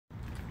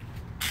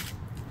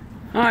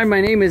Hi,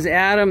 my name is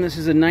Adam. This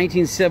is a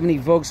 1970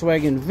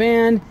 Volkswagen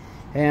van,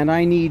 and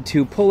I need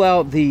to pull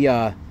out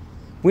the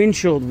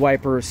windshield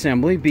wiper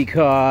assembly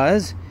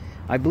because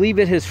I believe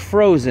it has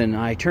frozen.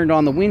 I turned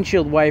on the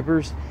windshield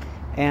wipers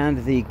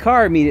and the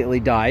car immediately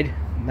died.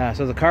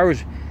 So the car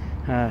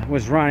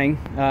was running.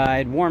 I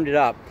had warmed it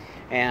up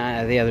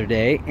the other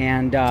day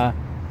and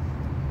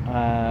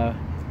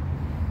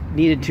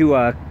needed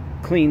to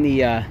clean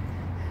the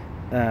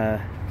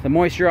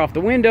moisture off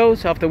the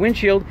windows, off the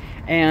windshield,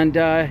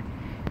 and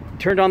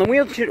turned on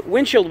the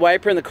windshield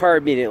wiper and the car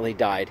immediately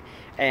died.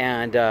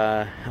 And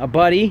a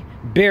buddy,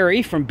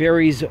 Barry from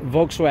Barry's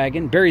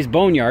Volkswagen, Barry's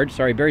Boneyard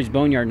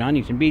in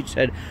Huntington Beach,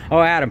 said, "Oh,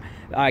 Adam,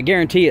 I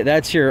guarantee you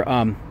that's your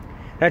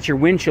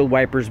windshield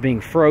wipers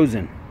being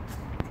frozen.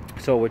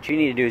 So what you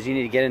need to do is you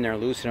need to get in there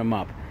and loosen them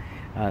up."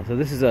 So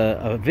this is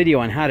a video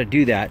on how to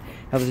do that.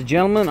 Now, there's a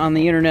gentleman on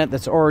the internet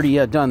that's already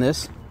done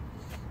this.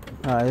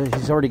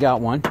 He's already got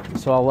one,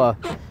 so I'll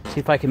see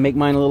if I can make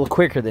mine a little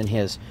quicker than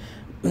his.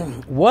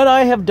 What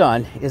I have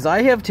done is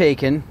I have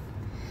taken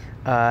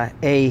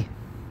a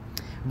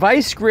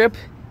vice grip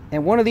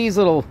and one of these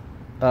little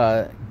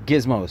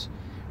gizmos,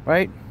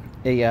 right?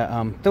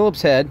 A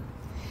Phillips head,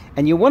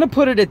 and you want to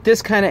put it at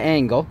this kind of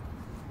angle,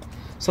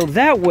 so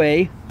that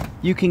way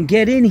you can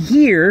get in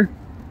here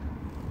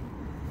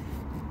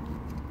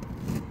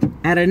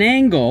at an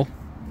angle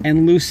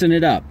and loosen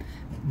it up.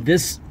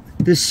 This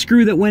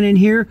screw that went in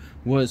here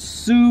was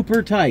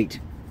super tight,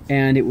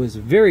 and it was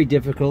very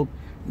difficult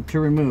to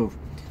remove.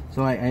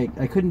 So I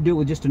couldn't do it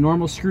with just a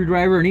normal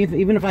screwdriver, and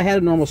even if I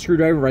had a normal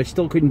screwdriver, I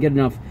still couldn't get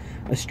enough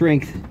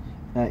strength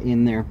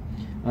in there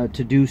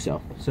to do so.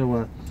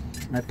 So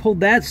I pulled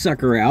that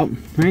sucker out,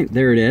 right,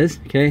 there it is,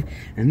 okay,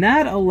 and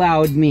that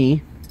allowed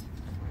me,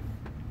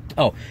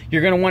 oh,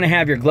 you're going to want to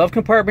have your glove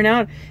compartment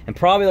out, and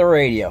probably the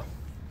radio.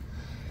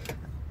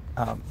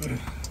 I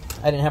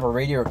didn't have a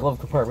radio or glove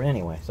compartment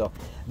anyway, so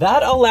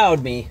that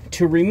allowed me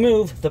to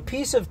remove the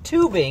piece of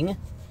tubing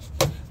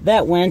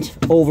that went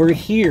over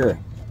here.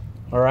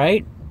 All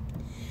right,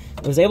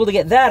 I was able to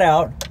get that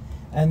out,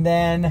 and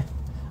then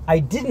I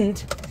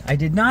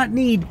did not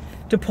need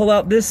to pull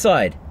out this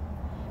side.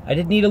 I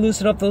didn't need to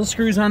loosen up those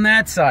screws on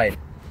that side.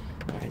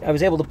 Right, I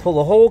was able to pull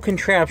the whole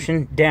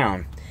contraption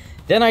down.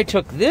 Then I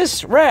took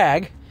this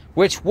rag,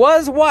 which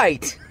was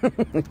white,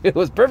 it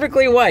was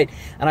perfectly white,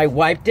 and I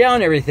wiped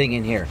down everything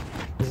in here.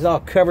 This is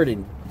all covered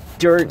in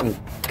dirt and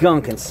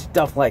gunk and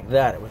stuff like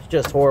that. It was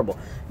just horrible,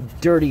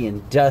 dirty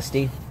and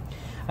dusty.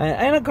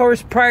 And of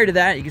course, prior to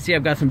that, you can see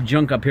I've got some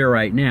junk up here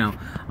right now.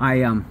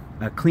 I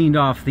cleaned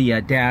off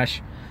the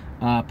dash,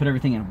 put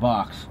everything in a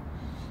box.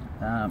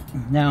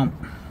 Now,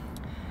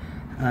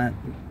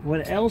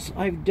 what else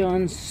I've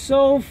done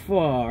so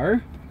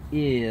far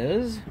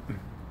is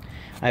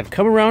I've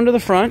come around to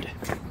the front,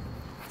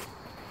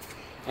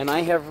 and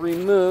I have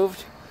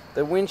removed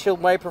the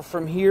windshield wiper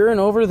from here and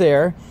over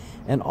there,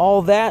 and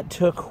all that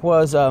took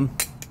was,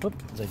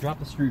 oops, I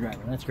dropped the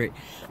screwdriver, that's great.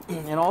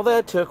 And all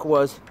that took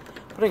was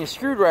putting a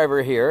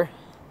screwdriver here,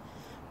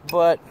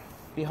 but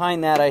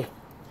behind that I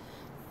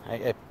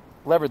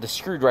levered the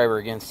screwdriver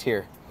against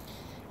here,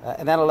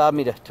 and that allowed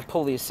me to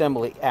pull the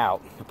assembly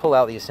out, to pull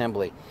out the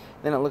assembly.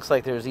 Then it looks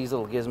like there's these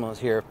little gizmos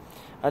here.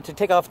 To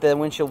take off the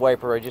windshield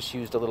wiper, I just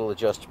used a little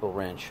adjustable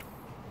wrench.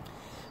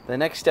 The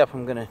next step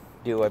I'm going to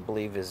do, I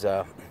believe, is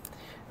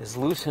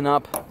loosen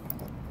up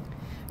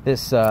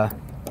this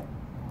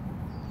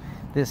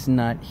this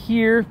nut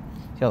here.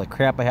 See all the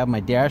crap I have in my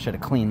dash? I had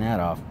to clean that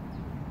off.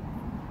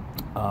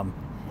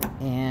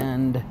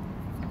 And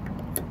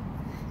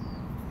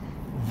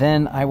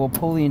then I will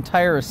pull the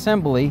entire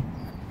assembly,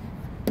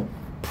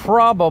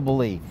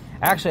 probably.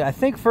 Actually, I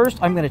think first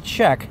I'm going to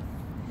check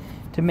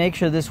to make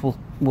sure this will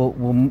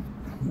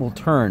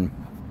turn.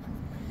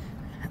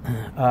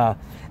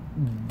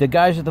 The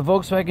guys at the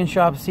Volkswagen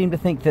shop seem to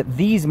think that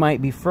these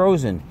might be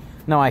frozen.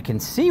 Now I can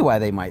see why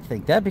they might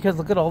think that, because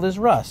look at all this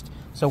rust.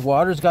 So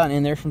water's gotten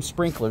in there from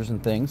sprinklers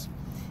and things,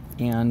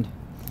 and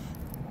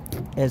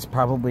is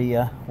probably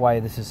why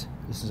this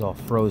is all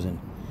frozen.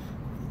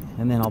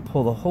 And then I'll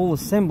pull the whole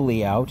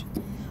assembly out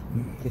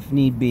if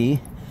need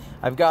be.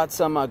 I've got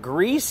some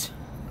grease,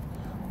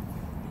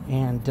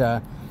 and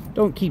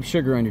don't keep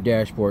sugar on your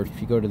dashboard.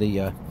 If you go to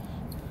the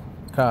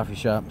coffee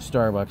shop,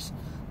 Starbucks,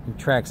 it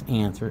tracks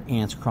ants. Or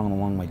ants crawling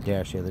along my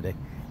dash the other day.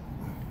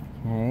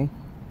 Okay,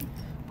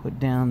 put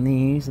down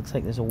these. Looks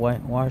like there's a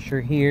white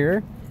washer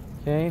here.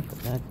 Okay, put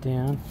that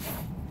down.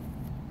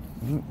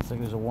 Looks like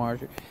there's a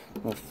washer.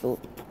 Little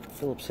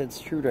Phillips head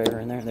screwdriver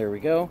in there. There we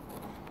go.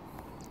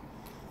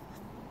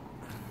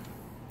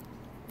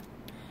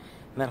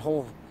 And that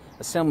whole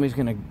assembly is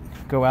going to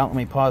go out. Let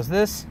me pause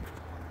this.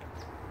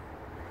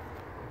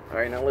 All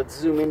right, now let's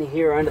zoom in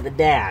here onto the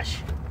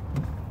dash.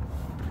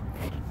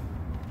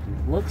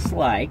 It looks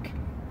like,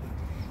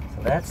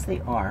 so that's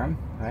the arm,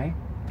 right?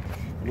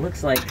 It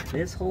looks like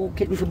this whole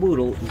kit and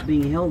caboodle is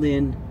being held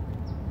in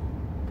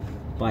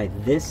by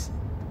this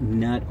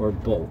nut or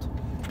bolt,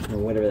 or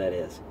whatever that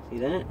is. See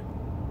that?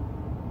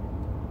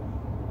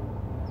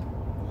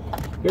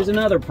 Here's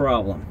another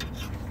problem.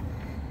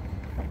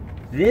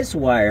 This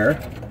wire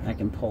I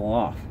can pull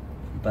off,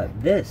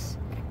 but this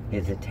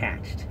is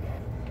attached.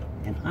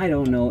 And I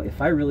don't know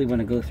if I really want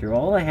to go through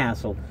all the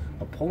hassle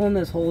of pulling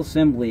this whole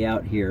assembly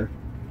out here,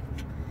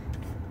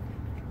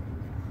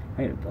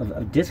 right,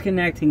 of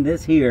disconnecting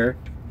this here,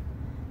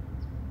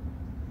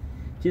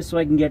 just so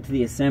I can get to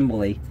the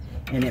assembly.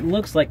 And it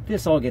looks like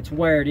this all gets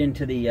wired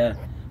into the,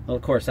 well,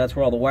 of course, that's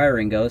where all the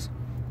wiring goes,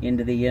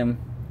 into the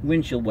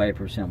windshield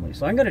wiper assembly.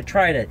 So I'm going to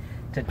try to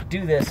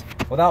do this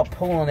without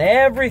pulling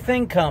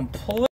everything completely